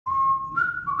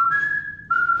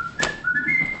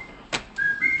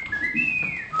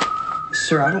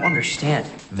Sir, I don't understand.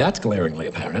 That's glaringly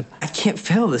apparent. I can't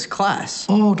fail this class.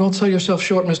 Oh, don't sell yourself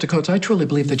short, Mr. Coates. I truly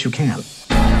believe that you can.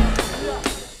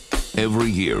 Every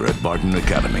year at Barton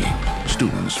Academy,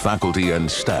 students, faculty,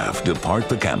 and staff depart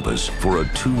the campus for a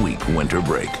 2-week winter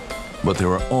break. But there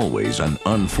are always an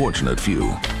unfortunate few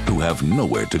who have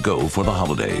nowhere to go for the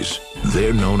holidays.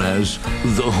 They're known as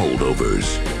the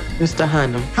Holdovers. Mr.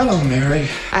 Hunnam. Hello, Mary.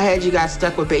 I had you guys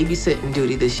stuck with babysitting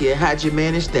duty this year. How'd you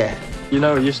manage that? You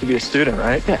know, he used to be a student,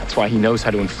 right? Yeah, that's why he knows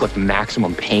how to inflict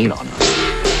maximum pain on us.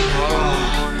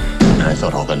 I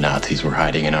thought all the Nazis were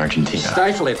hiding in Argentina.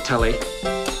 Stifle it, Tully.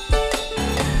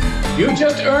 You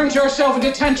just earned yourself a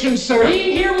detention, sir.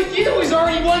 Being here with you is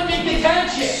already one big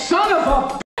detention. Son of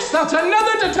a bitch, that's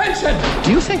another detention.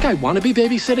 Do you think I want to be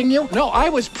babysitting you? No, I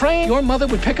was praying your mother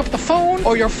would pick up the phone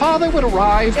or your father would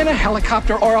arrive in a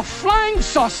helicopter or a flying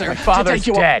saucer. My father's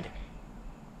dead.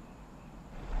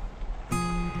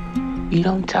 You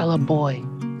don't tell a boy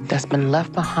that's been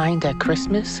left behind at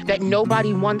Christmas that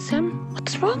nobody wants him?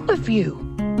 What's wrong with you?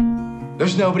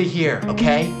 There's nobody here,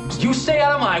 okay? You stay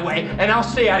out of my way, and I'll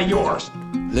stay out of yours.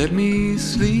 Let me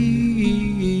sleep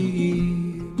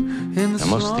in the Now,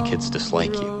 most of the kids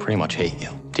dislike you, pretty much hate you.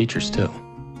 Teachers, too.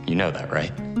 You know that,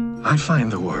 right? I find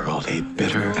the world a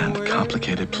bitter and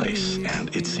complicated place,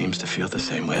 and it seems to feel the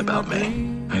same way about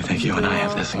me. I think you and I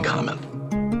have this in common.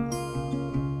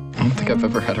 I don't think I've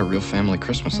ever had a real family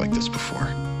Christmas like this before.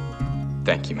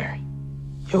 Thank you, Mary.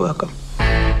 You're welcome.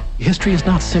 History is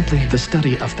not simply the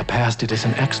study of the past, it is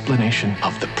an explanation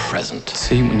Of the present.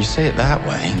 See, when you say it that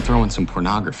way and throw in some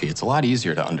pornography, it's a lot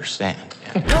easier to understand.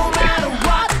 No matter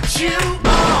what you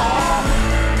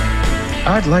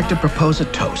I'd like to propose a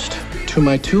toast to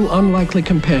my 2 unlikely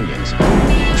companions.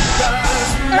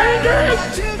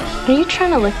 Are you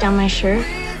trying to lick down my shirt?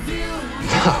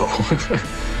 No.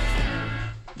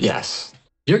 Yes.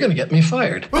 You're gonna get me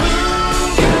fired.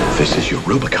 This is your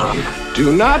Rubicon.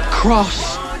 Do not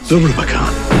cross the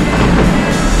Rubicon.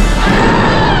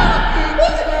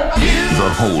 The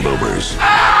Holdovers.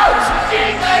 Ouch!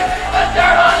 Jesus! The